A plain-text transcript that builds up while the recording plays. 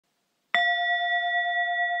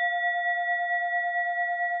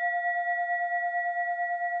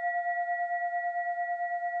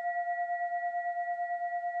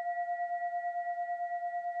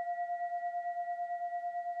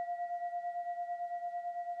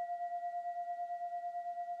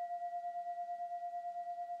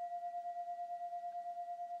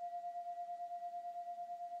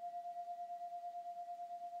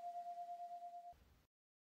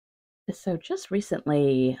So, just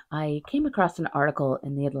recently, I came across an article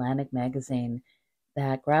in the Atlantic magazine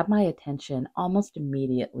that grabbed my attention almost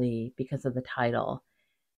immediately because of the title,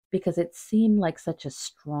 because it seemed like such a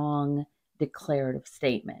strong declarative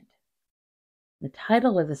statement. The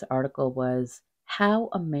title of this article was How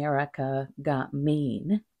America Got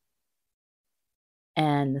Mean,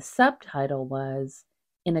 and the subtitle was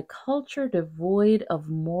In a Culture Devoid of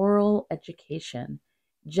Moral Education,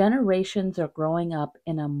 Generations are growing up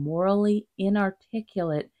in a morally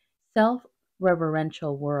inarticulate, self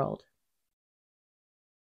reverential world.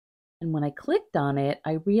 And when I clicked on it,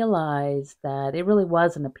 I realized that it really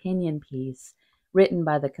was an opinion piece written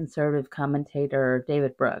by the conservative commentator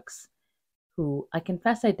David Brooks, who I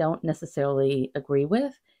confess I don't necessarily agree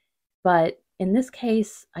with. But in this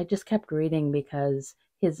case, I just kept reading because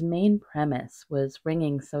his main premise was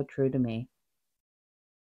ringing so true to me.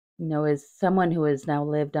 As someone who has now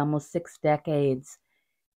lived almost 6 decades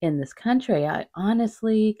in this country, I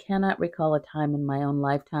honestly cannot recall a time in my own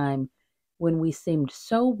lifetime when we seemed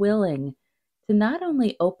so willing to not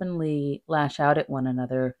only openly lash out at one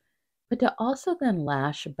another, but to also then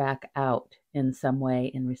lash back out in some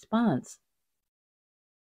way in response.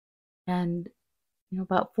 And,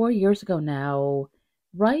 about 4 years ago now,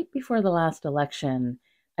 right before the last election,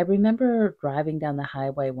 I remember driving down the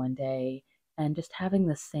highway one day and just having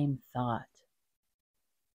the same thought.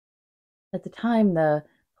 At the time, the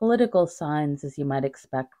political signs, as you might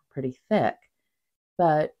expect, were pretty thick.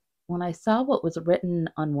 But when I saw what was written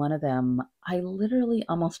on one of them, I literally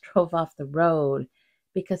almost drove off the road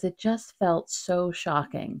because it just felt so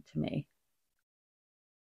shocking to me.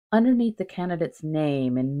 Underneath the candidate's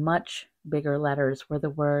name in much bigger letters were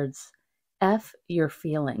the words, F your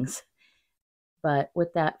feelings, but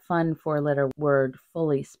with that fun 4 letter word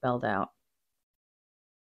fully spelled out.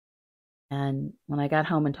 And when I got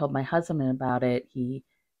home and told my husband about it, he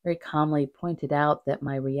very calmly pointed out that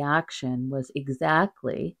my reaction was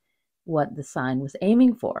exactly what the sign was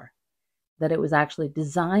aiming for, that it was actually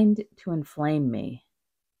designed to inflame me.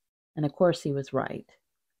 And of course, he was right.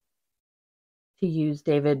 To use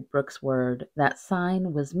David Brooks' word, that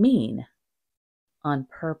sign was mean on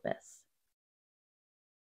purpose.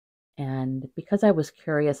 And because I was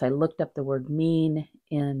curious, I looked up the word mean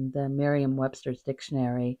in the Merriam-Webster's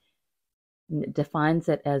dictionary. It defines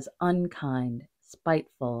it as unkind,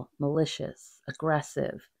 spiteful, malicious,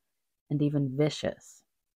 aggressive, and even vicious.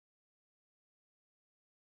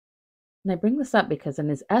 And I bring this up because in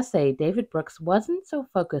his essay, David Brooks wasn't so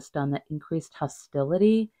focused on the increased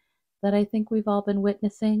hostility that I think we've all been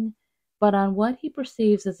witnessing, but on what he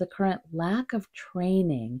perceives as the current lack of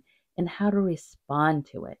training in how to respond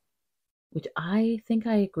to it, which I think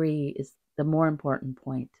I agree is the more important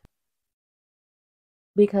point.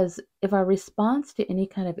 Because if our response to any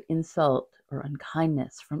kind of insult or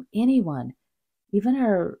unkindness from anyone, even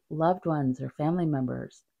our loved ones or family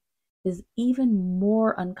members, is even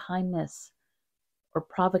more unkindness or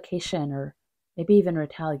provocation or maybe even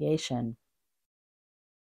retaliation,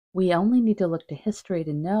 we only need to look to history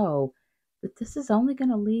to know that this is only going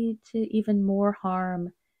to lead to even more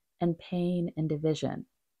harm and pain and division.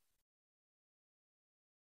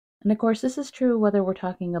 And of course, this is true whether we're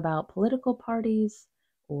talking about political parties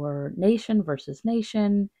or nation versus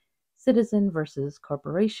nation, citizen versus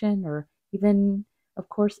corporation, or even, of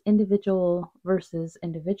course, individual versus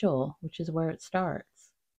individual, which is where it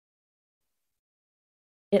starts.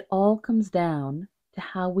 It all comes down to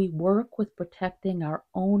how we work with protecting our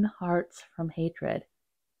own hearts from hatred,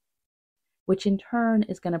 which in turn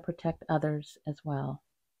is going to protect others as well.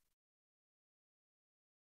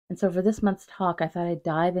 And so for this month's talk, I thought I'd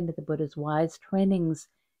dive into the Buddha's wise trainings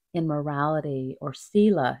in morality, or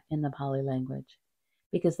sila in the Pali language,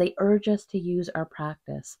 because they urge us to use our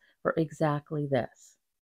practice for exactly this.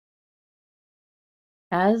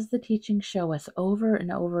 As the teachings show us over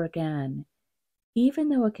and over again, even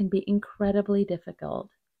though it can be incredibly difficult,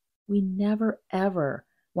 we never ever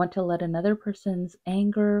want to let another person's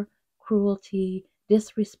anger, cruelty,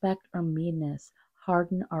 disrespect, or meanness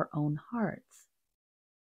harden our own hearts.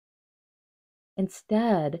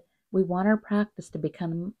 Instead, we want our practice to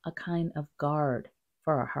become a kind of guard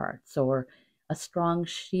for our hearts, or a strong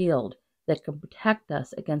shield that can protect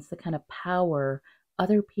us against the kind of power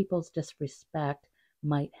other people's disrespect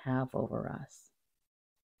might have over us.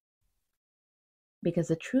 Because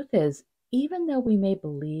the truth is, even though we may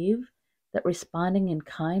believe that responding in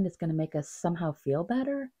kind is going to make us somehow feel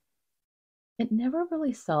better, it never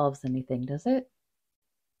really solves anything, does it?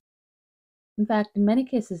 In fact, in many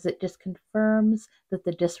cases, it just confirms that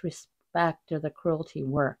the disrespect or the cruelty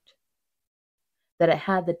worked, that it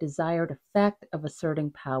had the desired effect of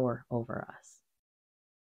asserting power over us.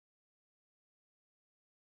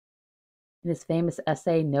 In his famous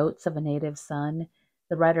essay, Notes of a Native Son,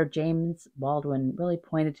 the writer James Baldwin really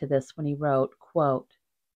pointed to this when he wrote, quote,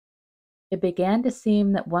 "It began to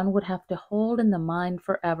seem that one would have to hold in the mind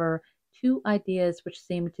forever two ideas which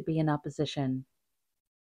seemed to be in opposition.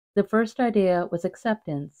 The first idea was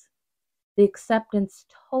acceptance, the acceptance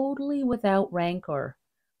totally without rancor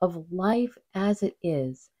of life as it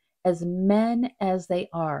is, as men as they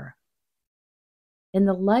are. In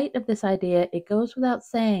the light of this idea, it goes without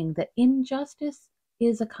saying that injustice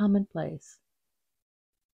is a commonplace.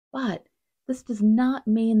 But this does not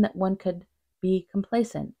mean that one could be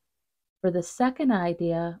complacent, for the second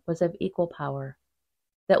idea was of equal power,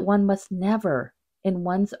 that one must never, in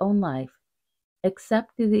one's own life,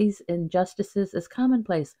 accept these injustices as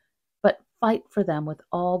commonplace, but fight for them with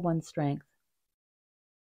all one's strength.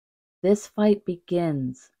 This fight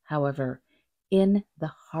begins, however, in the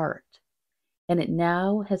heart, and it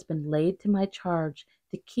now has been laid to my charge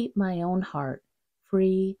to keep my own heart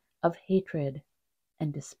free of hatred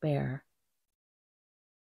and despair."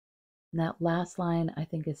 And that last line I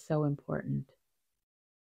think is so important.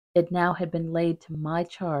 It now had been laid to my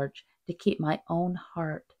charge to keep my own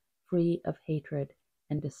heart free of hatred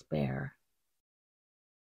and despair.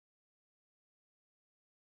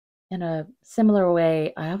 In a similar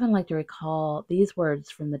way, I often like to recall these words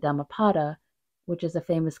from the Dhammapada, which is a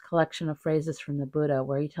famous collection of phrases from the Buddha,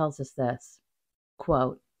 where he tells us this,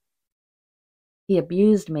 quote, "He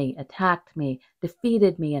abused me, attacked me,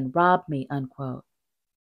 defeated me, and robbed me," unquote.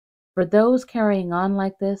 For those carrying on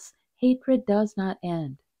like this, hatred does not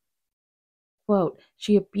end. Quote,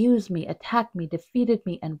 "She abused me, attacked me, defeated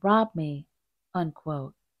me, and robbed me,"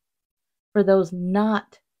 unquote. For those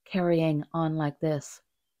not carrying on like this,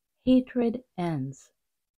 hatred ends.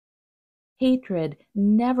 Hatred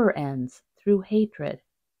never ends through hatred.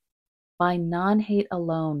 By non-hate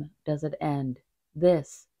alone does it end.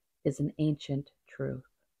 This is an ancient truth.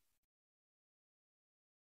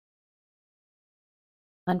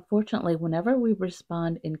 Unfortunately, whenever we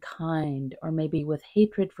respond in kind or maybe with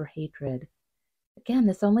hatred for hatred, again,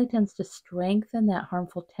 this only tends to strengthen that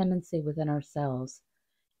harmful tendency within ourselves.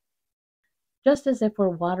 Just as if we're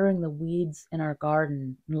watering the weeds in our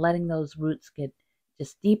garden and letting those roots get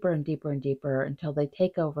just deeper and deeper and deeper until they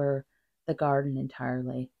take over the garden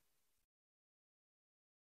entirely.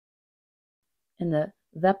 In the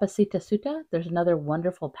Vipassita Sutta, there's another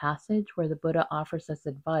wonderful passage where the Buddha offers us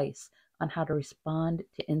advice on how to respond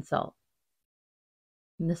to insult.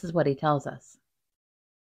 And this is what he tells us.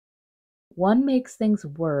 "One makes things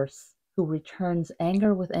worse who returns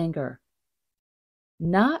anger with anger.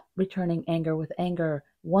 Not returning anger with anger,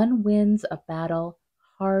 one wins a battle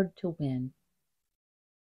hard to win.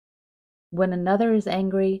 When another is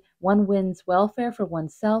angry, one wins welfare for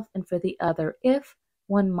oneself and for the other if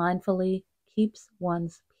one mindfully keeps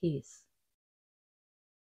one's peace.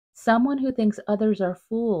 Someone who thinks others are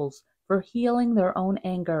fools for healing their own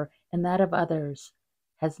anger and that of others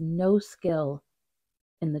has no skill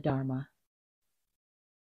in the Dharma."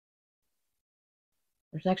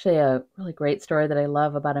 There's actually a really great story that I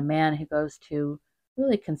love about a man who goes to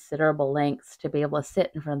really considerable lengths to be able to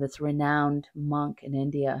sit in front of this renowned monk in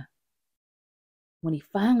India. When he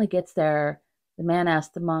finally gets there, the man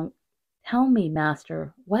asks the monk, "Tell me,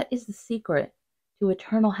 master, what is the secret to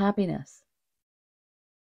eternal happiness?"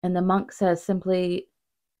 And the monk says simply,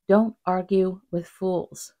 "Don't argue with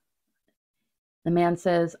fools." The man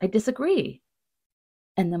says, "I disagree."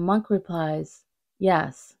 And the monk replies,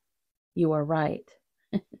 "Yes, you are right."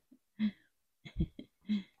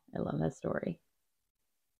 I love that story.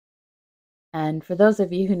 And for those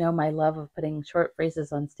of you who know my love of putting short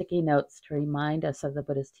phrases on sticky notes to remind us of the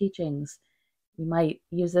Buddha's teachings, we might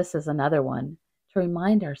use this as another one to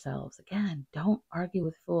remind ourselves, again, don't argue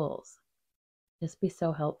with fools. Just be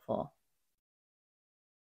so helpful.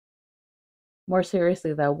 More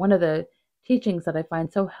seriously, though, one of the teachings that I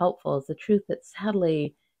find so helpful is the truth that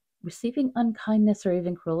sadly, receiving unkindness or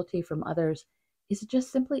even cruelty from others is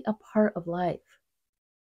just simply a part of life.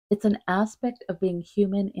 It's an aspect of being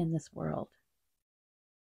human in this world.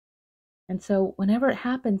 And so whenever it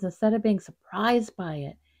happens, instead of being surprised by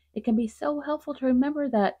it, it can be so helpful to remember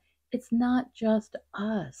that it's not just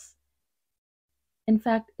us. In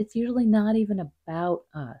fact, it's usually not even about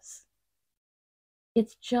us.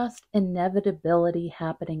 It's just inevitability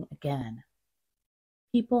happening again.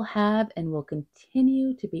 People have and will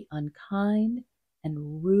continue to be unkind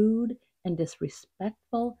and rude and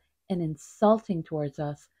disrespectful and insulting towards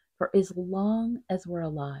us for as long as we're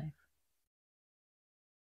alive.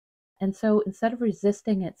 And so instead of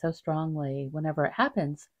resisting it so strongly whenever it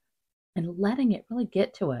happens and letting it really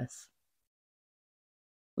get to us,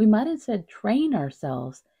 we might instead train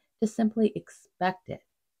ourselves to simply expect it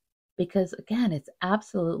because, again, it's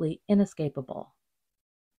absolutely inescapable.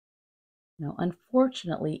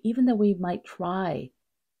 Unfortunately, even though we might try,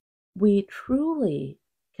 we truly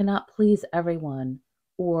cannot please everyone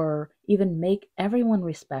or even make everyone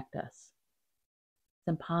respect us. It's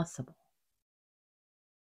impossible.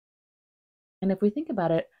 And if we think about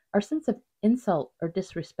it, our sense of insult or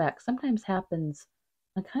disrespect sometimes happens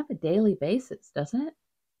on kind of a daily basis, doesn't it?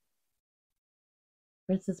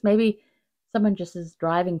 For instance, maybe someone just is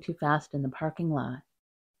driving too fast in the parking lot,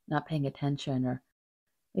 not paying attention, or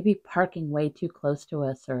maybe parking way too close to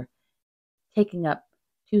us or taking up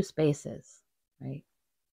two spaces, right?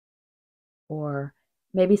 Or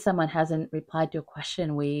maybe someone hasn't replied to a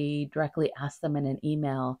question we directly asked them in an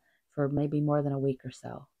email for maybe more than a week or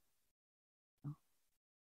so.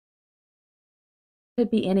 Could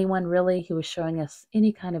be anyone really who is showing us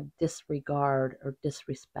any kind of disregard or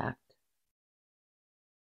disrespect.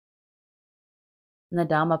 In the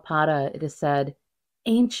Dhammapada, it is said,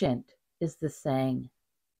 ancient is the saying.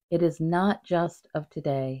 It is not just of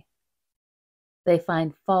today. They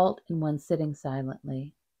find fault in one sitting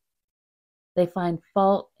silently. They find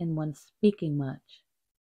fault in one speaking much.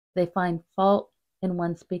 They find fault in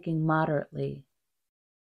one speaking moderately.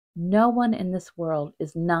 No one in this world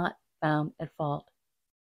is not found at fault.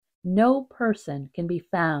 No person can be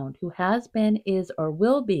found who has been, is, or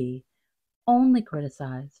will be only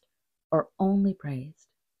criticized or only praised.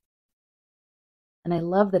 And I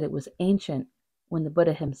love that it was ancient when the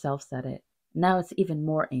Buddha himself said it. Now it's even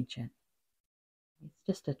more ancient. It's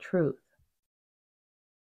just a truth.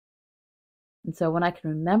 And so when I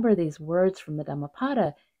can remember these words from the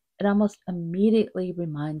Dhammapada, it almost immediately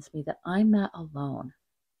reminds me that I'm not alone,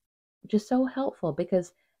 which is so helpful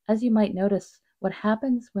because, as you might notice, what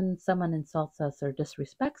happens when someone insults us or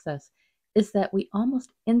disrespects us is that we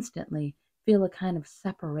almost instantly feel a kind of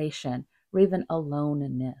separation or even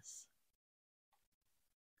aloneness.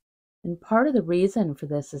 And part of the reason for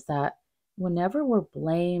this is that whenever we're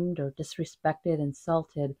blamed or disrespected,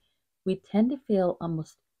 insulted, we tend to feel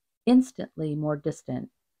almost instantly more distant,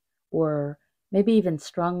 or maybe even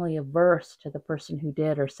strongly averse to the person who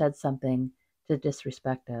did or said something to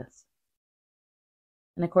disrespect us.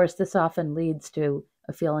 And of course, this often leads to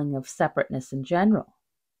a feeling of separateness in general,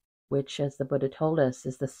 which, as the Buddha told us,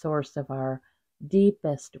 is the source of our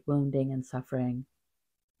deepest wounding and suffering,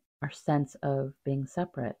 our sense of being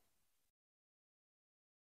separate.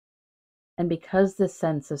 And because this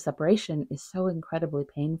sense of separation is so incredibly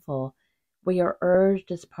painful, we are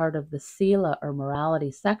urged as part of the Sila or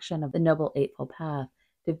morality section of the Noble Eightfold Path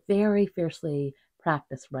to very fiercely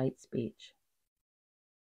practice right speech.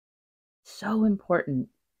 So important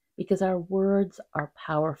because our words are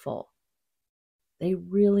powerful. They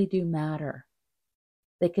really do matter.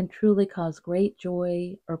 They can truly cause great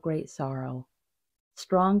joy or great sorrow,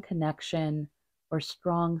 strong connection or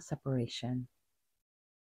strong separation.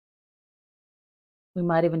 We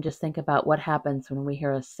might even just think about what happens when we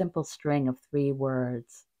hear a simple string of 3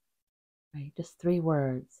 words, right? Just 3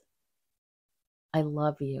 words. I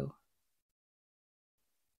love you.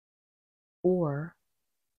 Or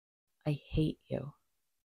I hate you.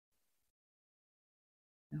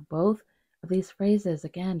 Both of these phrases,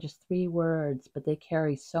 again, just 3 words, but they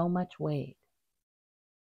carry so much weight.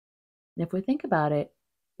 And if we think about it,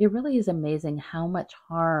 it really is amazing how much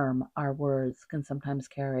harm our words can sometimes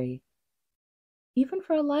carry. Even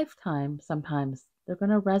for a lifetime, sometimes they're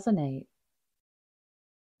going to resonate.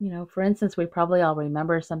 For instance, we probably all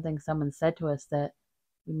remember something someone said to us that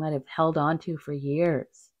we might have held on to for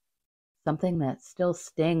years, something that still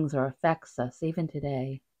stings or affects us even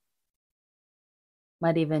today.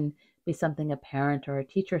 Might even be something a parent or a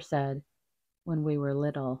teacher said when we were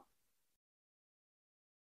little.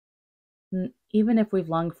 And even if we've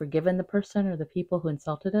long forgiven the person or the people who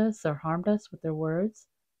insulted us or harmed us with their words,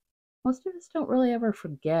 most of us don't really ever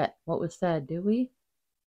forget what was said, do we?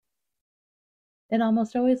 It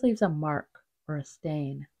almost always leaves a mark or a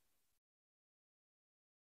stain.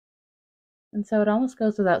 And so it almost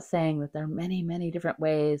goes without saying that there are many, many different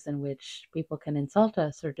ways in which people can insult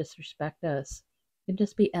us or disrespect us. It can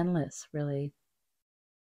just be endless, really.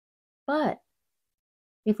 But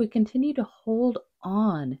if we continue to hold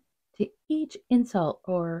on to each insult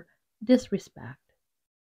or disrespect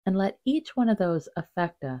and let each one of those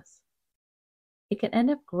affect us, it can end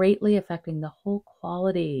up greatly affecting the whole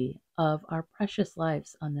quality of our precious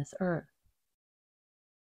lives on this earth.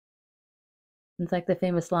 It's like the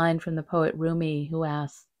famous line from the poet Rumi, who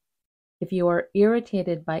asks, if you are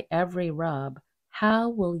irritated by every rub, how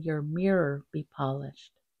will your mirror be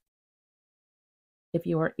polished? If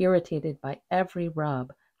you are irritated by every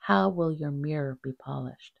rub, how will your mirror be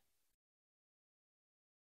polished?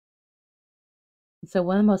 So,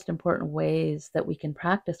 one of the most important ways that we can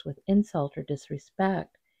practice with insult or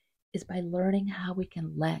disrespect is by learning how we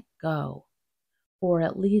can let go, or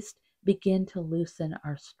at least begin to loosen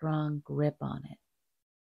our strong grip on it.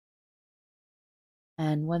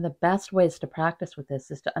 And one of the best ways to practice with this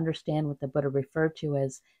is to understand what the Buddha referred to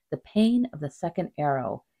as the pain of the second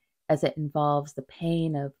arrow, as it involves the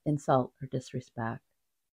pain of insult or disrespect.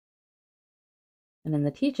 And in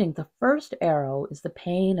the teaching, the first arrow is the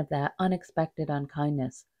pain of that unexpected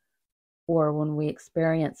unkindness, or when we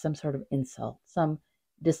experience some sort of insult, some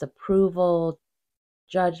disapproval,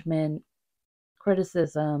 judgment,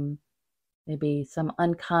 criticism, maybe some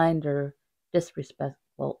unkind or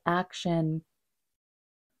disrespectful action,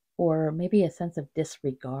 or maybe a sense of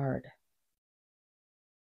disregard.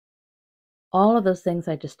 All of those things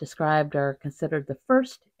I just described are considered the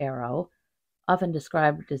first arrow, often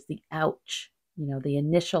described as the ouch, the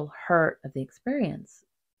initial hurt of the experience.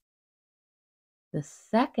 The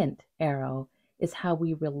second arrow is how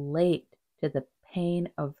we relate to the pain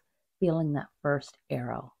of feeling that first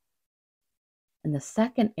arrow. And the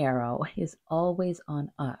second arrow is always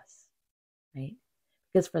on us, right?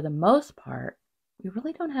 Because for the most part, we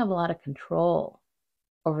really don't have a lot of control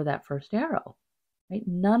over that first arrow, right?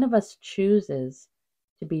 None of us chooses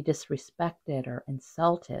to be disrespected or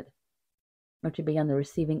insulted or to be on the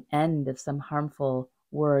receiving end of some harmful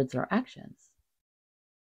words or actions.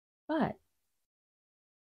 But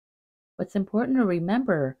what's important to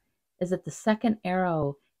remember is that the second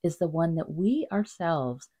arrow is the one that we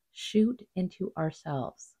ourselves shoot into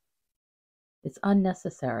ourselves. It's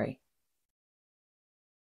unnecessary.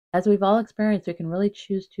 As we've all experienced, we can really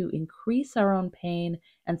choose to increase our own pain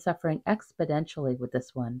and suffering exponentially with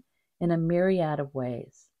this one in a myriad of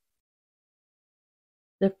ways.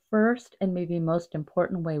 The first and maybe most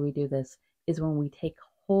important way we do this is when we take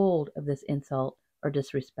hold of this insult or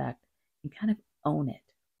disrespect and kind of own it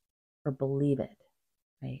or believe it,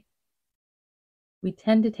 right? We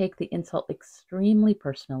tend to take the insult extremely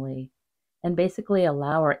personally and basically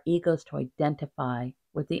allow our egos to identify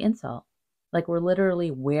with the insult. Like we're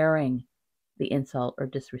literally wearing the insult or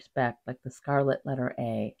disrespect, like the scarlet letter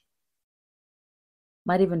A.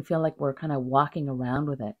 Might even feel like we're kind of walking around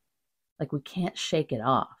with it, like we can't shake it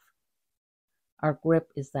off. Our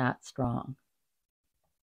grip is that strong.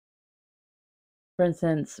 For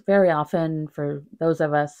instance, very often for those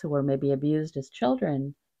of us who were maybe abused as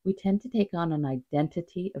children, we tend to take on an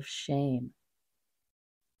identity of shame.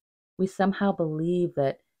 We somehow believe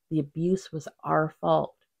that the abuse was our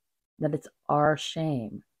fault, that it's our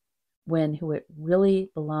shame, when who it really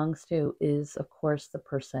belongs to is, of course, the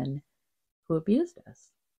person who abused us.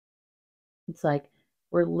 It's like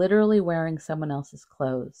we're literally wearing someone else's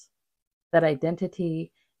clothes, that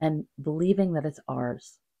identity, and believing that it's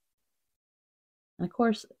ours. And of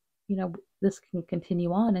course, this can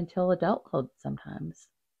continue on until adulthood sometimes.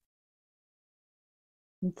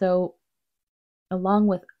 And so, along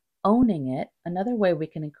with owning it, another way we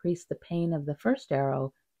can increase the pain of the first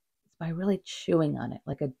arrow is by really chewing on it,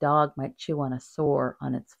 like a dog might chew on a sore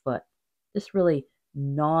on its foot, just really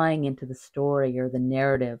gnawing into the story or the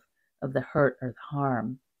narrative of the hurt or the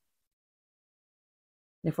harm.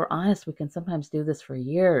 And if we're honest, we can sometimes do this for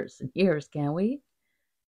years and years, can't we?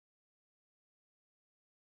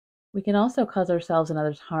 We can also cause ourselves and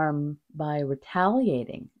others harm by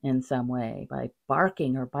retaliating in some way, by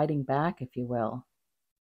barking or biting back, if you will.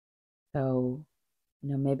 So,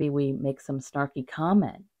 maybe we make some snarky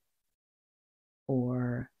comment,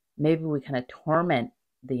 or maybe we kind of torment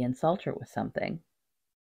the insulter with something,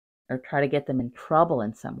 or try to get them in trouble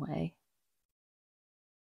in some way.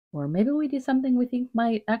 Or maybe we do something we think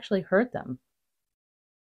might actually hurt them.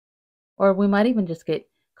 Or we might even just get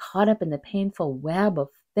caught up in the painful web of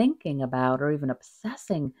thinking about or even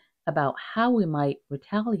obsessing about how we might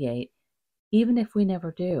retaliate, even if we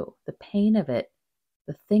never do. The pain of it,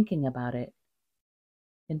 the thinking about it,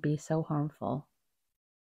 can be so harmful.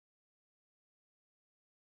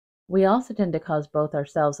 We also tend to cause both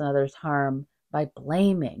ourselves and others harm by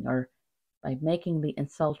blaming or by making the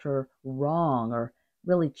insulter wrong or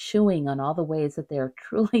really chewing on all the ways that they are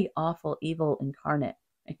truly awful, evil incarnate.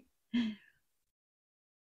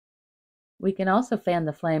 We can also fan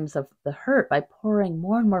the flames of the hurt by pouring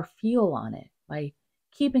more and more fuel on it, by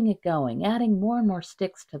keeping it going, adding more and more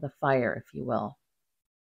sticks to the fire, if you will.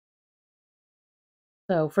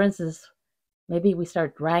 So, for instance, maybe we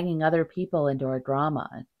start dragging other people into our drama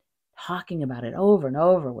and talking about it over and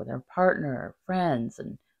over with our partner, friends,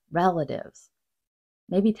 and relatives.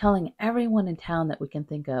 Maybe telling everyone in town that we can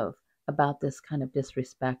think of about this kind of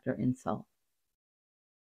disrespect or insult.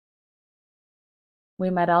 We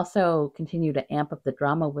might also continue to amp up the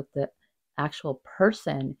drama with the actual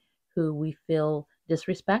person who we feel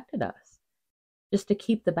disrespected us, just to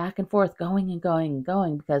keep the back and forth going and going and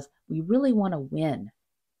going because we really want to win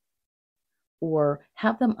or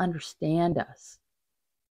have them understand us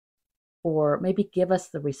or maybe give us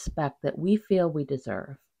the respect that we feel we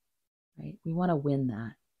deserve, right? We want to win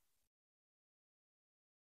that.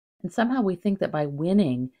 And somehow we think that by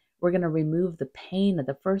winning, we're going to remove the pain of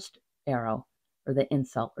the first arrow or the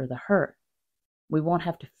insult or the hurt. We won't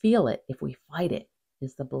have to feel it if we fight it,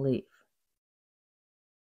 is the belief.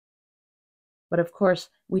 But of course,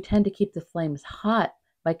 we tend to keep the flames hot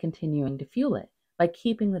by continuing to fuel it, by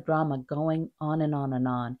keeping the drama going on and on and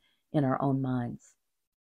on in our own minds.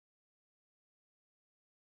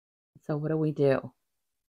 So what do?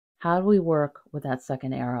 How do we work with that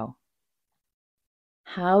second arrow?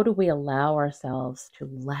 How do we allow ourselves to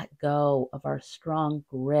let go of our strong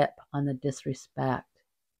grip on the disrespect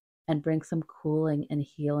and bring some cooling and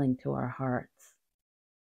healing to our hearts?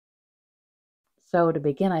 So to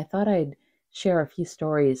begin, I thought I'd share a few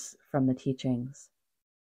stories from the teachings.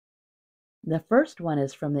 The first one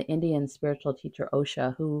is from the Indian spiritual teacher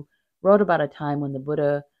Osho, who wrote about a time when the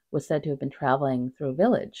Buddha was said to have been traveling through a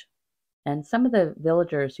village. And some of the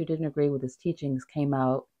villagers who didn't agree with his teachings came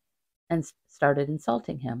out and started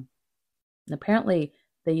insulting him. And apparently,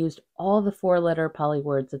 they used all the four-letter Pali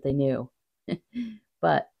words that they knew.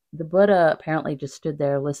 But the Buddha apparently just stood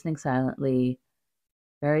there listening silently,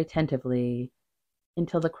 very attentively,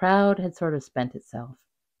 until the crowd had sort of spent itself.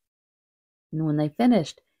 And when they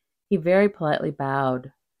finished, he very politely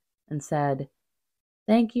bowed and said,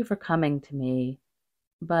 "Thank you for coming to me,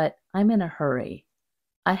 but I'm in a hurry.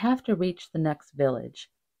 I have to reach the next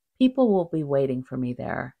village. People will be waiting for me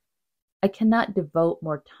there. I cannot devote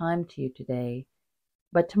more time to you today,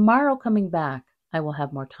 but tomorrow coming back, I will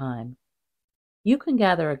have more time. You can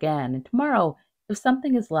gather again, and tomorrow, if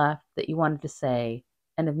something is left that you wanted to say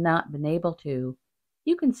and have not been able to,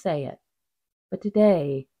 you can say it. But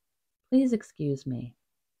today, please excuse me."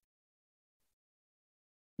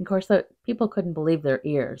 Of course, the people couldn't believe their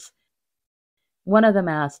ears. One of them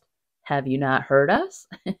asked, "Have you not heard us?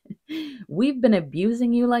 We've been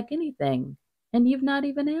abusing you like anything, and you've not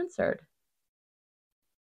even answered."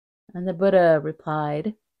 And the Buddha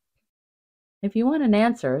replied, "If you want an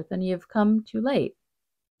answer, then you've come too late.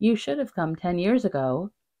 You should have come 10 years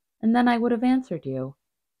ago, and then I would have answered you.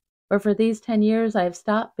 For these 10 years, I have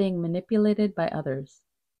stopped being manipulated by others.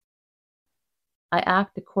 I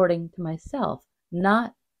act according to myself,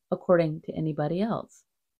 not according to anybody else.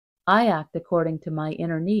 I act according to my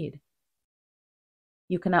inner need.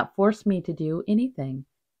 You cannot force me to do anything.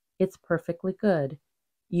 It's perfectly good.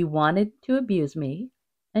 You wanted to abuse me,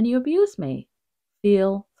 and you abuse me.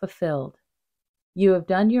 Feel fulfilled. You have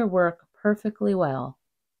done your work perfectly well.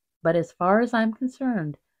 But as far as I'm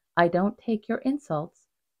concerned, I don't take your insults,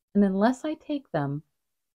 and unless I take them,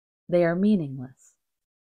 they are meaningless."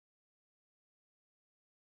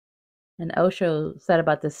 And Osho said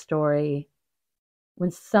about this story,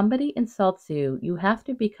 when somebody insults you, you have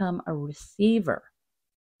to become a receiver.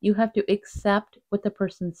 You have to accept what the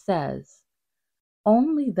person says.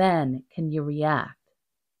 Only then can you react.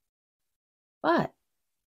 But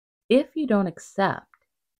if you don't accept,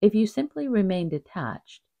 if you simply remain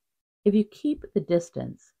detached, if you keep the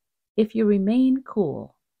distance, if you remain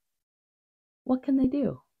cool, what can they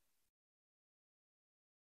do?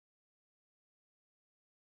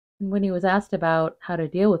 And when he was asked about how to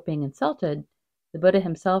deal with being insulted, the Buddha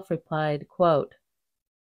himself replied, quote,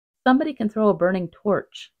 "Somebody can throw a burning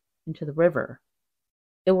torch into the river.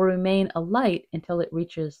 It will remain alight until it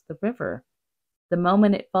reaches the river. The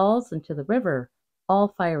moment it falls into the river, all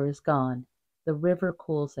fire is gone. The river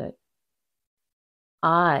cools it.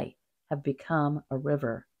 I have become a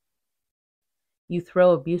river. You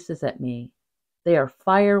throw abuses at me. They are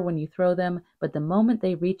fire when you throw them, but the moment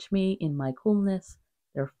they reach me in my coolness,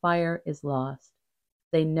 their fire is lost.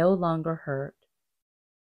 They no longer hurt.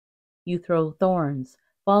 You throw thorns.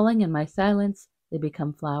 Falling in my silence, they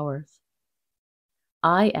become flowers.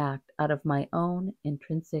 I act out of my own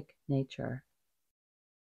intrinsic nature."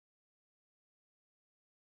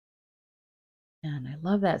 And I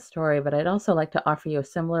love that story, but I'd also like to offer you a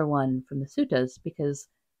similar one from the suttas because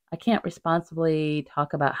I can't responsibly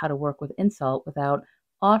talk about how to work with insult without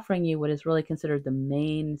offering you what is really considered the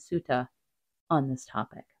main sutta on this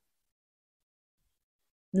topic.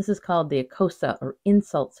 This is called the Akosa or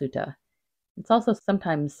Insult Sutta. It's also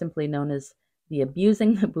sometimes simply known as the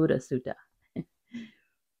Abusing the Buddha Sutta.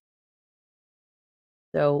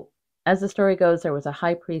 So, as the story goes, there was a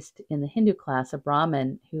high priest in the Hindu class, a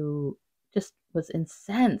Brahmin, who just was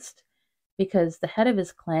incensed because the head of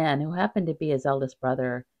his clan, who happened to be his eldest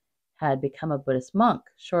brother, had become a Buddhist monk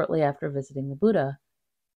shortly after visiting the Buddha,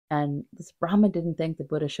 and this Brahmin didn't think the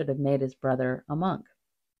Buddha should have made his brother a monk.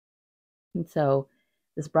 And so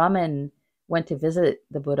this Brahmin went to visit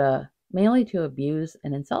the Buddha mainly to abuse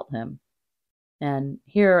and insult him. And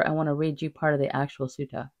here I want to read you part of the actual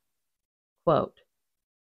sutta. Quote,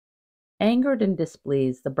 angered and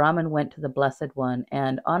displeased, the Brahmin went to the Blessed One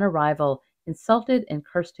and, on arrival, insulted and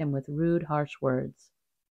cursed him with rude, harsh words.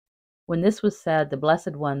 When this was said, the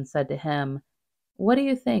Blessed One said to him, what do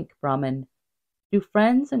you think, Brahmin? Do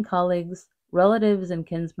friends and colleagues, relatives and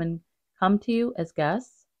kinsmen come to you as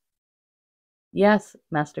guests? Yes,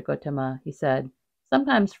 Master Gotama, he said.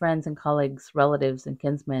 Sometimes friends and colleagues, relatives and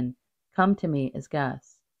kinsmen come to me as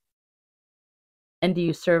guests. And do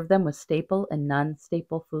you serve them with staple and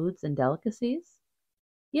non-staple foods and delicacies?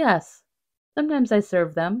 Yes, sometimes I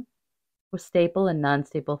serve them with staple and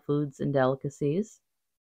non-staple foods and delicacies.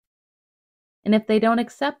 And if they don't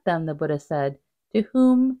accept them, the Buddha said, to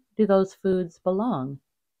whom do those foods belong?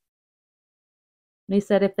 And he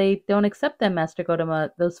said, if they don't accept them, Master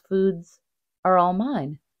Gotama, those foods are all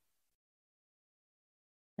mine.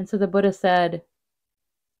 And so the Buddha said,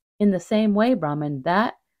 in the same way, Brahmin,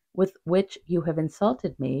 that with which you have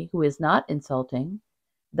insulted me, who is not insulting,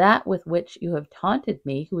 that with which you have taunted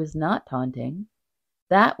me, who is not taunting,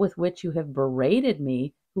 that with which you have berated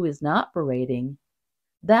me, who is not berating,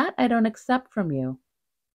 that I don't accept from you.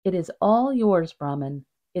 It is all yours, Brahmin.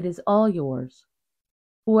 It is all yours.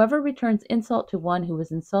 Whoever returns insult to one who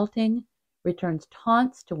is insulting, returns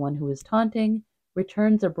taunts to one who is taunting,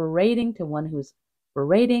 returns a berating to one who is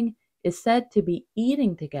berating, is said to be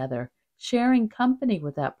eating together, sharing company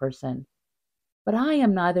with that person. But I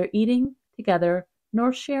am neither eating together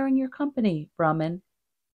nor sharing your company, Brahmin.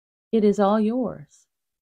 It is all yours.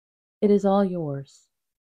 It is all yours.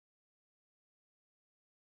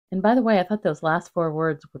 And by the way, I thought those last 4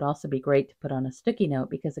 words would also be great to put on a sticky note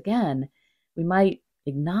because, again, we might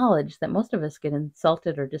acknowledge that most of us get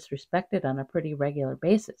insulted or disrespected on a pretty regular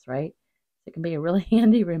basis, right? It can be a really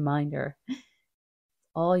handy reminder. It's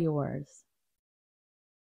all yours.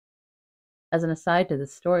 As an aside to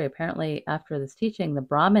this story, apparently after this teaching, the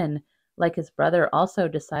Brahmin, like his brother, also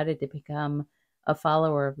decided to become a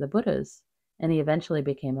follower of the Buddha's, and he eventually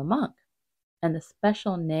became a monk. And the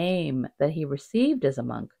special name that he received as a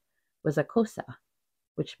monk was Akosa,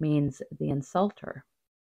 which means the insulter.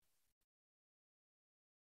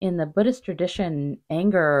 In the Buddhist tradition,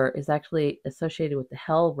 anger is actually associated with the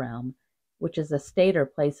hell realm, which is a state or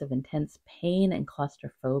place of intense pain and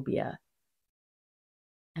claustrophobia.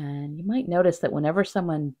 And you might notice that whenever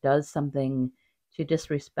someone does something to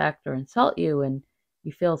disrespect or insult you and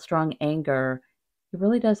you feel strong anger, it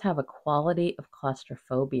really does have a quality of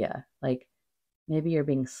claustrophobia. Like maybe you're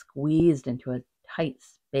being squeezed into a tight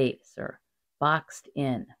space or boxed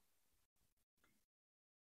in.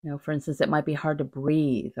 For instance, it might be hard to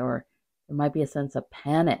breathe, or there might be a sense of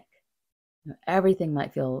panic. Everything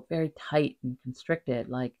might feel very tight and constricted,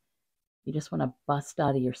 like you just want to bust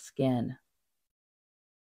out of your skin.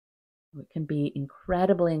 It can be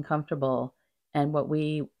incredibly uncomfortable, and what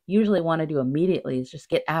we usually want to do immediately is just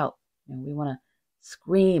get out. We want to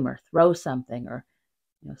scream or throw something, or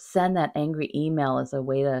send that angry email as a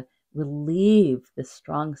way to relieve this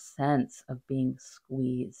strong sense of being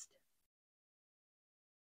squeezed.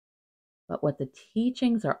 But what the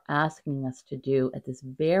teachings are asking us to do at this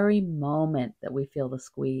very moment that we feel the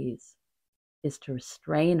squeeze is to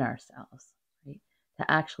restrain ourselves, right? To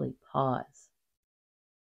actually pause.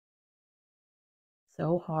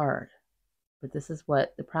 So hard, but this is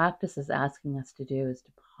what the practice is asking us to do, is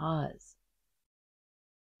to pause.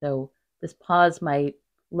 So this pause might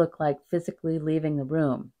look like physically leaving the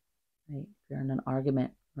room, right? If you're in an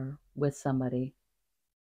argument or with somebody.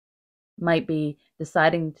 Might be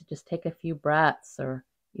deciding to just take a few breaths or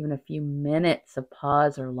even a few minutes of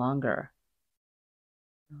pause or longer.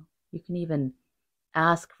 You can even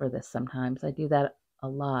ask for this sometimes. I do that a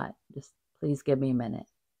lot. Just please give me a minute.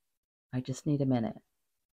 I just need a minute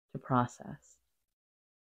to process.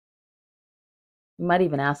 You might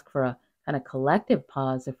even ask for a kind of collective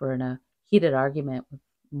pause if we're in a heated argument with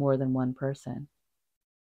more than one person.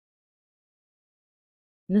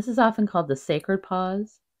 And this is often called the sacred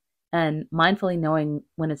pause. And mindfully knowing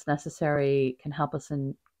when it's necessary can help us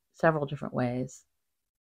in several different ways.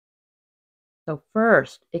 So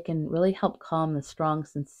first, it can really help calm the strong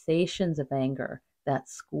sensations of anger, that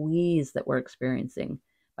squeeze that we're experiencing,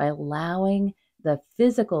 by allowing the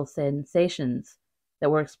physical sensations that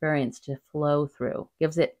we're experiencing to flow through.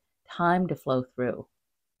 Gives it time to flow through.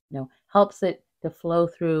 Helps it to flow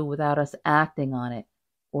through without us acting on it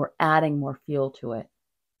or adding more fuel to it.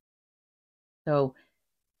 So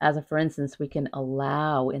As a for instance, we can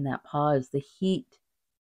allow in that pause the heat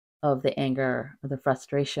of the anger or the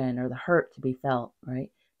frustration or the hurt to be felt, right?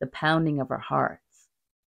 The pounding of our hearts,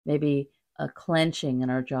 maybe a clenching in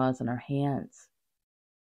our jaws and our hands.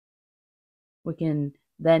 We can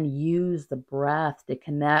then use the breath to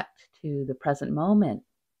connect to the present moment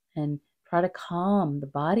and try to calm the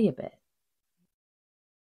body a bit.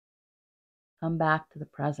 Come back to the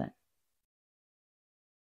present.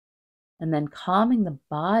 And then calming the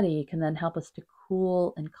body can then help us to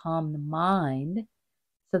cool and calm the mind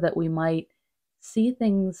so that we might see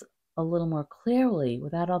things a little more clearly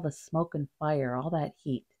without all the smoke and fire, all that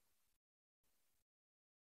heat.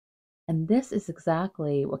 And this is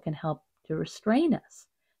exactly what can help to restrain us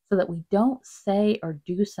so that we don't say or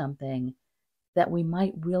do something that we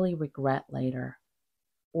might really regret later,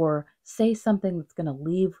 or say something that's going to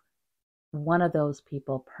leave one of those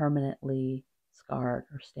people permanently scarred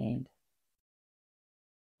or stained.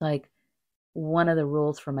 Like, one of the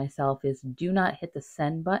rules for myself is do not hit the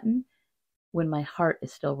send button when my heart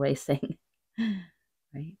is still racing.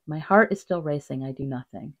 Right? My heart is still racing. I do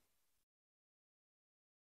nothing.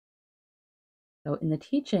 So in the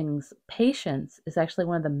teachings, patience is actually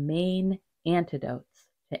one of the main antidotes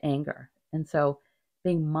to anger. And so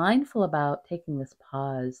being mindful about taking this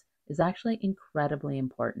pause is actually incredibly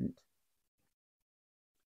important.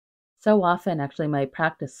 So often, actually, my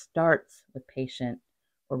practice starts with patience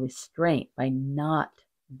or restraint by not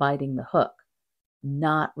biting the hook,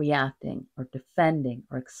 not reacting or defending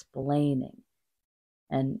or explaining,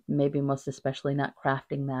 and maybe most especially not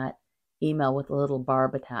crafting that email with a little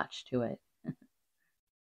barb attached to it.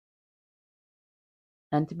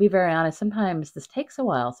 And to be very honest, sometimes this takes a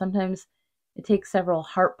while. Sometimes it takes several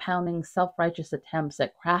heart-pounding, self-righteous attempts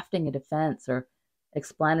at crafting a defense or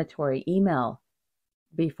explanatory email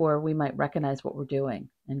before we might recognize what we're doing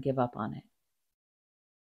and give up on it.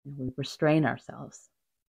 We restrain ourselves.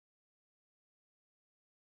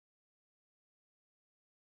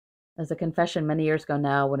 As a confession many years ago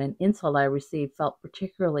now, when an insult I received felt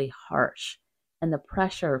particularly harsh and the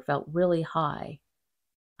pressure felt really high,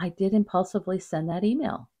 I did impulsively send that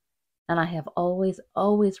email. And I have always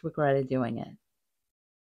regretted doing it.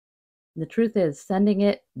 The truth is, sending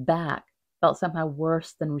it back felt somehow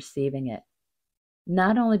worse than receiving it.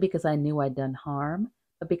 Not only because I knew I'd done harm,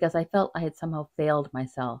 but because I felt I had somehow failed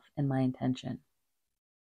myself in my intention.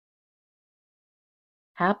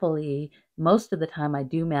 Happily, most of the time I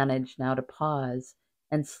do manage now to pause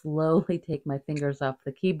and slowly take my fingers off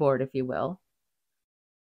the keyboard, if you will.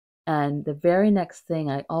 And the very next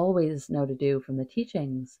thing I always know to do from the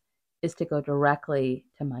teachings is to go directly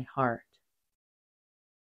to my heart.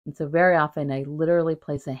 And so very often I literally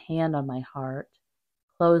place a hand on my heart,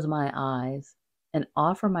 close my eyes, and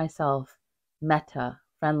offer myself metta,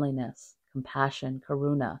 friendliness, compassion,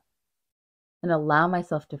 karuna, and allow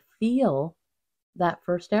myself to feel that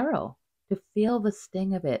first arrow, to feel the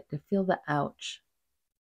sting of it, to feel the ouch.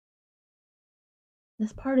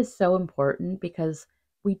 This part is so important because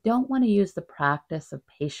we don't want to use the practice of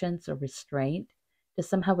patience or restraint to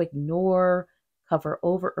somehow ignore, cover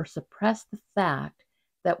over, or suppress the fact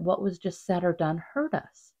that what was just said or done hurt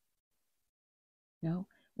us. No,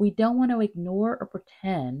 we don't want to ignore or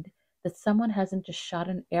pretend that someone hasn't just shot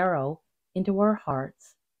an arrow into our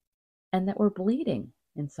hearts and that we're bleeding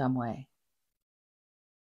in some way.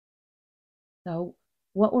 So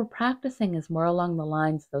what we're practicing is more along the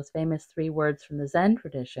lines of those famous 3 words from the Zen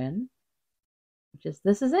tradition, which is,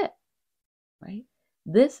 this is it, right?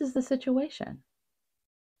 This is the situation.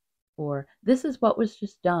 Or this is what was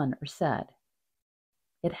just done or said.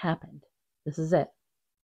 It happened. This is it.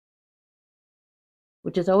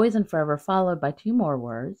 Which is always and forever followed by 2 more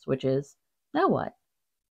words, which is, now what?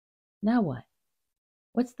 Now what?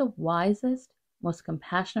 What's the wisest, most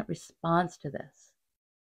compassionate response to this?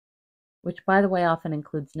 Which, by the way, often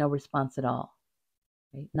includes no response at all,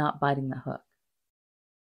 right? Not biting the hook.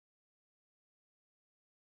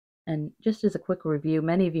 And just as a quick review,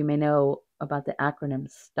 many of you may know about the acronym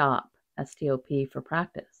STOP, S-T-O-P, for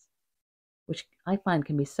practice, which I find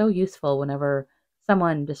can be so useful whenever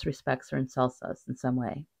someone disrespects or insults us in some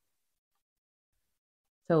way.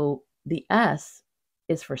 So the S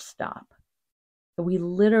is for stop. So we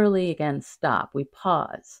literally, again, stop. We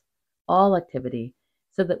pause all activity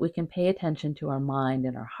so that we can pay attention to our mind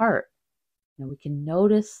and our heart. And we can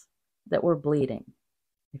notice that we're bleeding,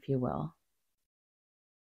 if you will.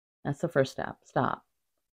 That's the first step, stop.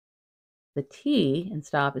 The T in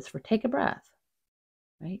stop is for take a breath,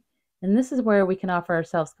 right? And this is where we can offer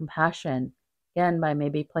ourselves compassion, again, by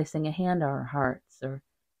maybe placing a hand on our hearts or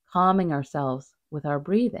calming ourselves with our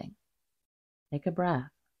breathing. Take a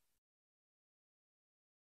breath.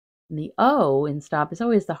 And the O in stop is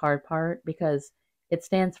always the hard part because it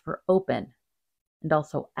stands for open and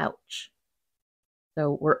also ouch.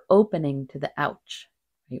 So we're opening to the ouch,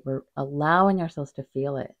 right? We're allowing ourselves to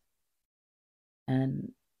feel it.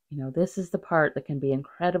 And, this is the part that can be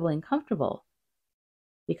incredibly uncomfortable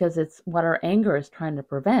because it's what our anger is trying to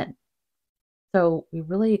prevent. So we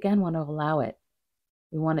really, again, want to allow it.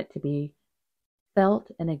 We want it to be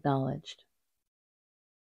felt and acknowledged.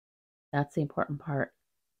 That's the important part.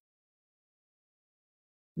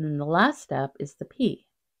 And then the last step is the P,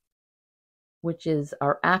 which is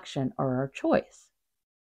our action or our choice.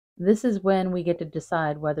 This is when we get to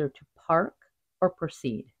decide whether to park or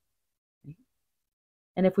proceed.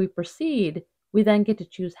 And if we proceed, we then get to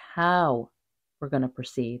choose how we're going to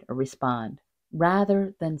proceed or respond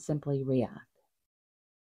rather than simply react.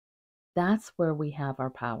 That's where we have our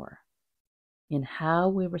power, in how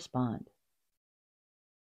we respond.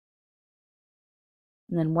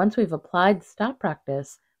 And then once we've applied the stop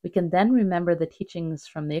practice, we can then remember the teachings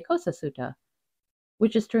from the Akosa Sutta,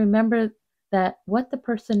 which is to remember that what the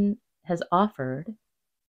person has offered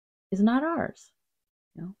is not ours.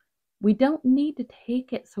 We don't need to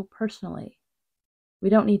take it so personally. We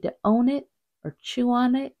don't need to own it or chew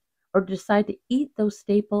on it or decide to eat those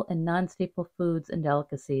staple and non-staple foods and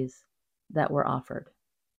delicacies that were offered.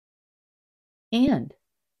 And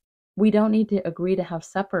we don't need to agree to have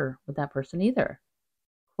supper with that person either.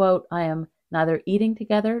 Quote, I am neither eating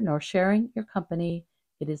together nor sharing your company.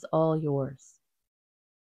 It is all yours.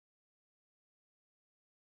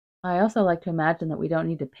 I also like to imagine that we don't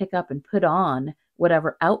need to pick up and put on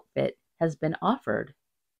whatever outfit has been offered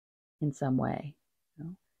in some way.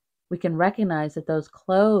 We can recognize that those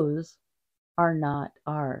clothes are not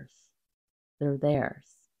ours. They're theirs.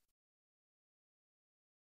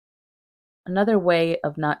 Another way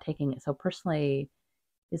of not taking it so personally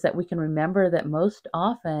is that we can remember that most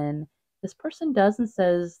often this person does and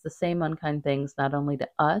says the same unkind things, not only to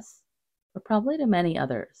us, but probably to many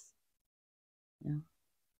others.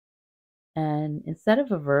 And instead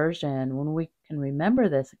of aversion, when we can remember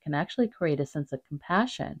this, it can actually create a sense of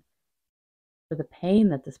compassion for the pain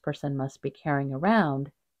that this person must be carrying around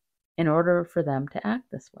in order for them to act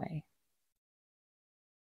this way.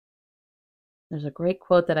 There's a great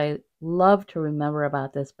quote that I love to remember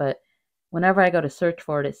about this, but whenever I go to search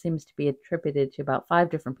for it, it seems to be attributed to about 5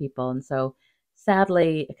 different people. And so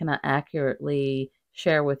sadly, I cannot accurately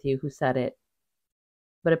share with you who said it.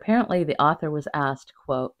 But apparently the author was asked,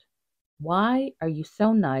 quote, why are you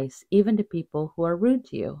so nice even to people who are rude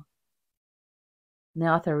to you? And the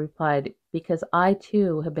author replied, because I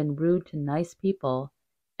too have been rude to nice people,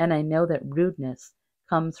 and I know that rudeness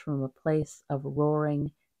comes from a place of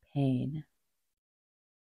roaring pain.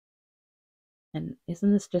 And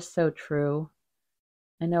isn't this just so true?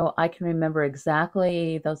 I know I can remember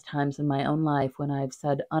exactly those times in my own life when I've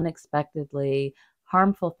said unexpectedly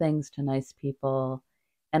harmful things to nice people,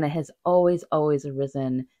 and it has always, always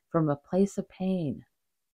arisen from a place of pain,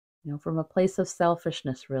 from a place of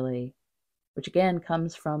selfishness, really, which again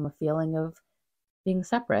comes from a feeling of being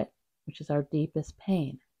separate, which is our deepest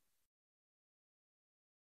pain.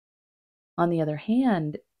 On the other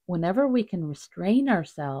hand, whenever we can restrain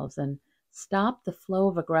ourselves and stop the flow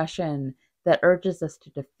of aggression that urges us to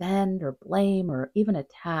defend or blame or even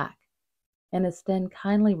attack, and instead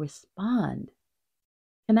kindly respond,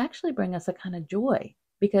 can actually bring us a kind of joy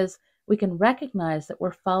because we can recognize that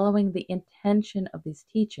we're following the intention of these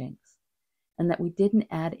teachings and that we didn't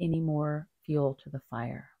add any more fuel to the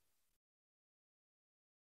fire.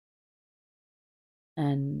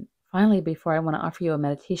 And finally, before I want to offer you a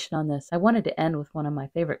meditation on this, I wanted to end with one of my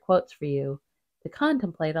favorite quotes for you to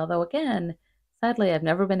contemplate, although again, sadly, I've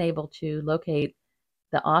never been able to locate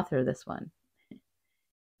the author of this one.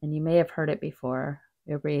 And you may have heard it before.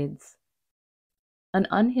 It reads, an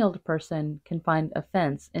unhealed person can find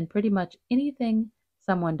offense in pretty much anything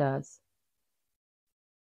someone does.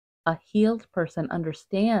 A healed person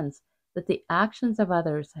understands that the actions of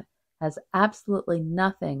others has absolutely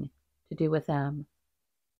nothing to do with them.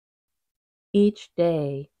 Each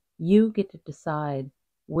day, you get to decide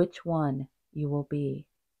which one you will be.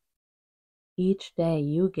 Each day,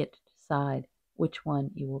 you get to decide which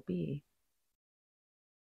one you will be.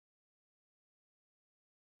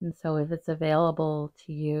 And so if it's available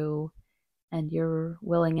to you and you're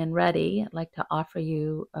willing and ready, I'd like to offer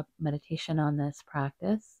you a meditation on this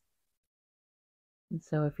practice. And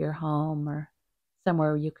so if you're home or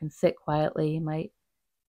somewhere you can sit quietly, you might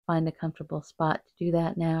find a comfortable spot to do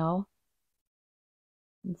that now.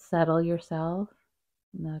 And settle yourself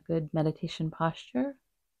in a good meditation posture.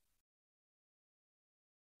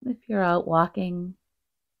 If you're out walking,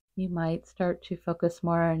 You might start to focus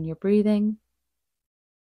more on your breathing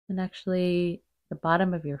and actually the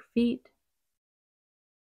bottom of your feet.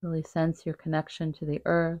 Really sense your connection to the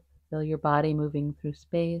earth. Feel your body moving through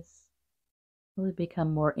space. Really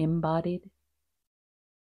become more embodied. If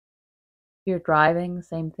you're driving,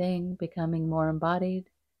 same thing, becoming more embodied.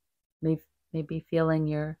 Maybe feeling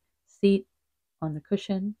your seat on the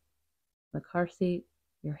cushion, the car seat,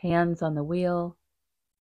 your hands on the wheel,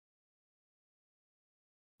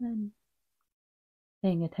 and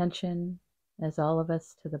paying attention, as all of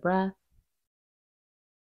us, to the breath.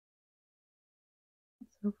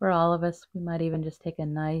 So for all of us, we might even just take a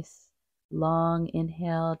nice long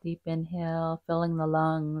inhale, deep inhale, filling the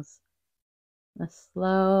lungs. A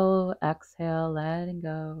slow exhale, letting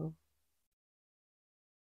go.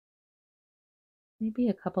 Maybe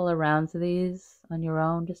a couple of rounds of these on your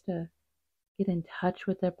own just to get in touch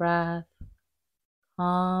with the breath,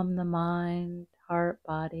 calm the mind, heart,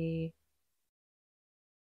 body,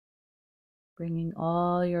 bringing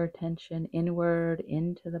all your attention inward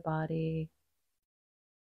into the body.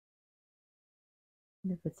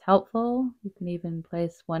 And if it's helpful, you can even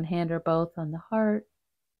place one hand or both on the heart,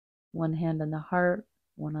 one hand on the heart,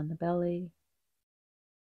 one on the belly.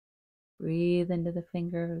 Breathe into the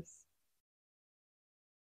fingers.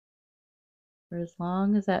 For as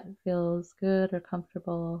long as that feels good or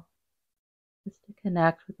comfortable, just to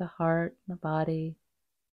connect with the heart and the body.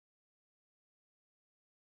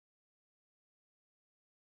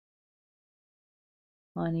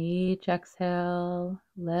 On each exhale,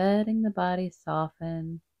 letting the body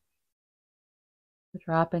soften,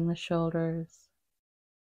 dropping the shoulders.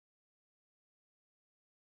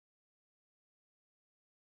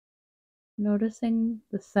 Noticing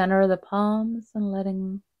the center of the palms and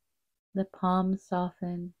letting the palms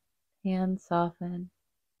soften, hands soften,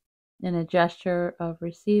 in a gesture of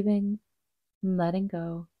receiving and letting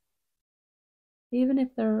go. Even if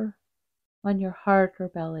they're on your heart or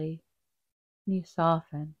belly, you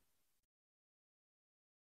soften.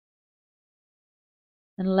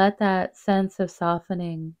 And let that sense of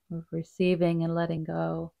softening, of receiving and letting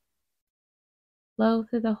go, flow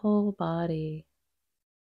through the whole body.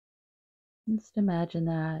 Just imagine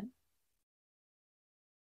that.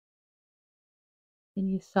 Can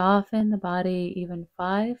you soften the body even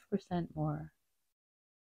 5% more?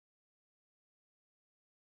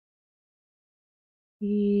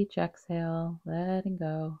 Each exhale, letting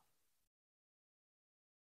go.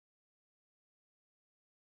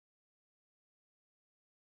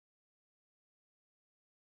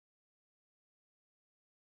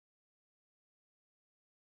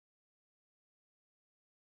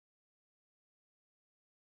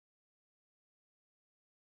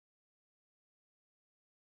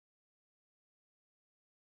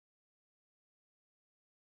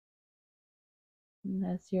 And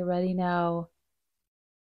as you're ready now,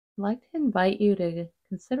 I'd like to invite you to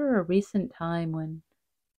consider a recent time when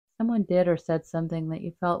someone did or said something that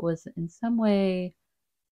you felt was in some way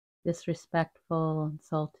disrespectful,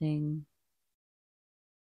 insulting.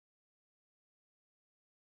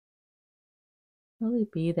 Really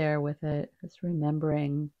be there with it, just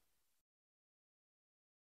remembering.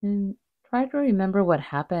 And try to remember what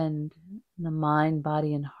happened in the mind,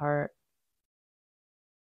 body, and heart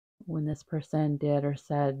when this person did or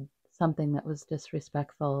said something that was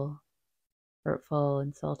disrespectful, hurtful,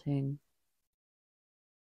 insulting.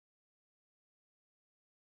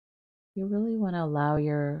 You really want to allow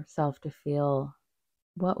yourself to feel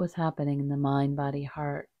what was happening in the mind, body,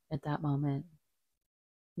 heart at that moment.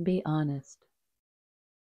 Be honest.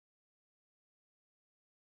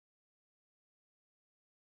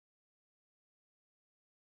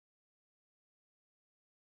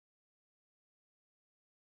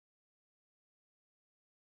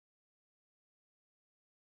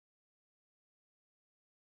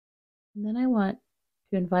 And then I want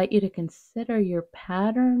to invite you to consider your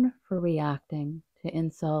pattern for reacting to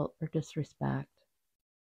insult or disrespect,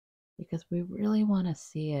 because we really want to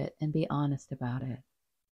see it and be honest about it.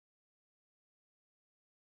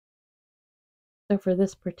 So for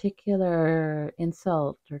this particular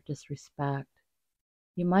insult or disrespect,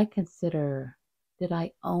 you might consider, did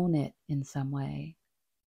I own it in some way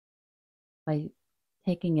by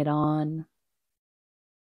taking it on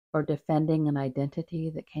or defending an identity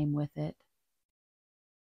that came with it?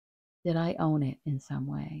 Did I own it in some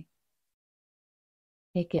way?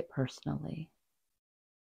 Take it personally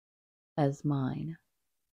as mine.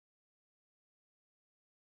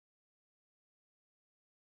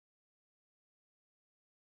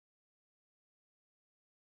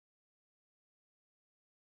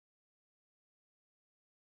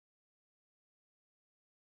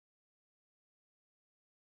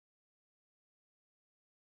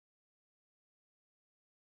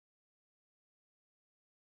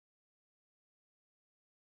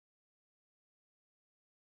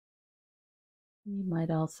 You might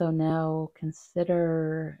also now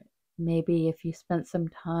consider maybe if you spent some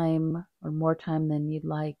time or more time than you'd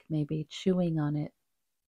like, maybe chewing on it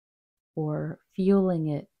or fueling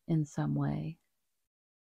it in some way.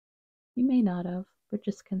 You may not have, but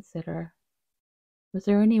just consider. Was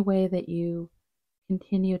there any way that you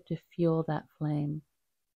continued to fuel that flame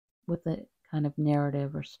with a kind of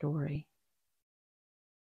narrative or story?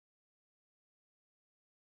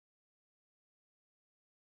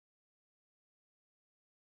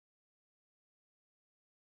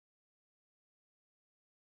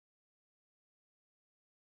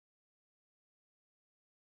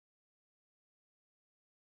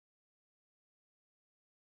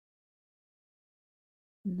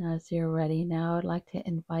 And as you're ready now, I'd like to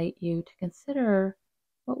invite you to consider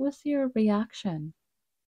what was your reaction?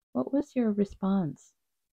 What was your response?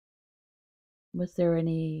 Was there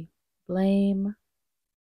any blame,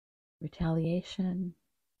 retaliation,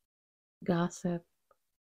 gossip,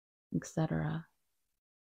 etc.?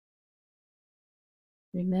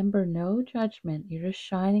 Remember, no judgment. You're just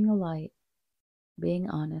shining a light, being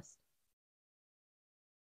honest.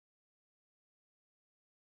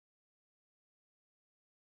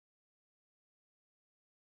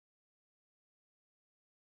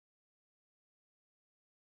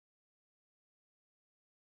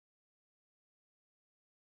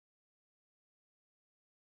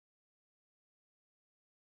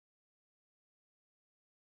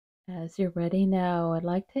 As you're ready now, I'd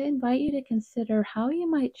like to invite you to consider how you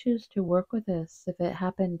might choose to work with this if it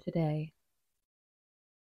happened today.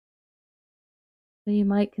 So you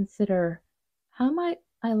might consider, how might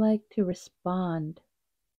I like to respond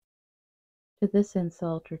to this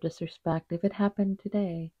insult or disrespect if it happened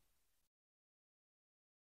today?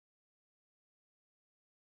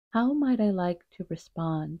 How might I like to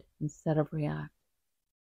respond instead of react?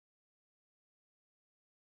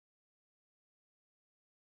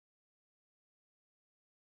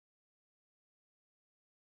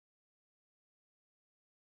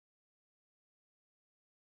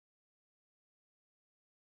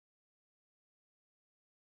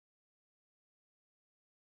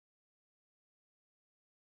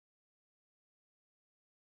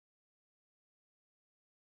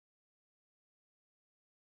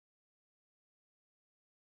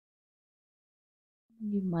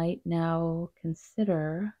 You might now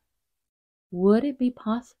consider, would it be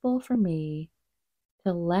possible for me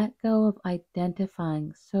to let go of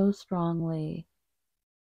identifying so strongly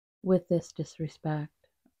with this disrespect?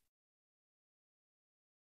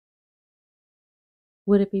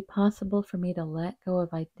 Would it be possible for me to let go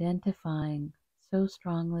of identifying so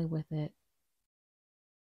strongly with it?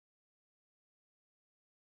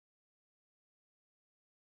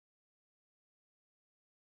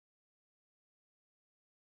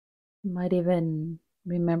 You might even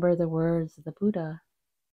remember the words of the Buddha.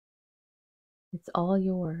 It's all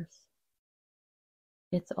yours.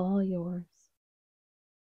 It's all yours.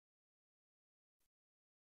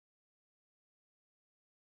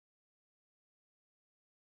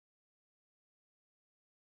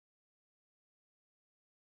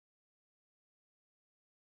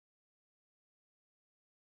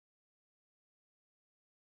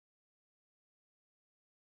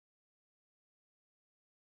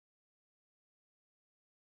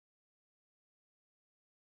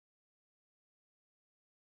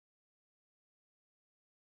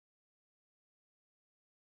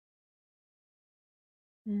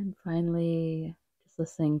 And finally, just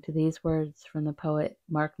listening to these words from the poet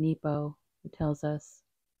Mark Nepo, who tells us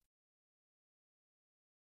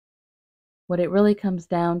what it really comes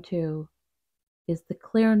down to is the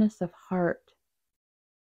clearness of heart,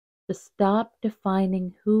 to stop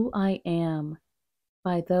defining who I am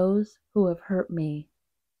by those who have hurt me,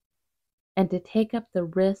 and to take up the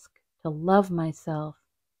risk to love myself,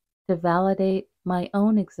 to validate my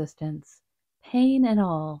own existence, pain and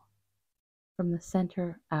all, from the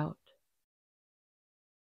center out.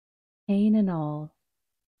 Pain and all,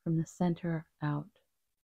 from the center out.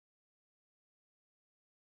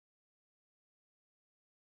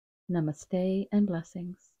 Namaste and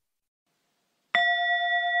blessings.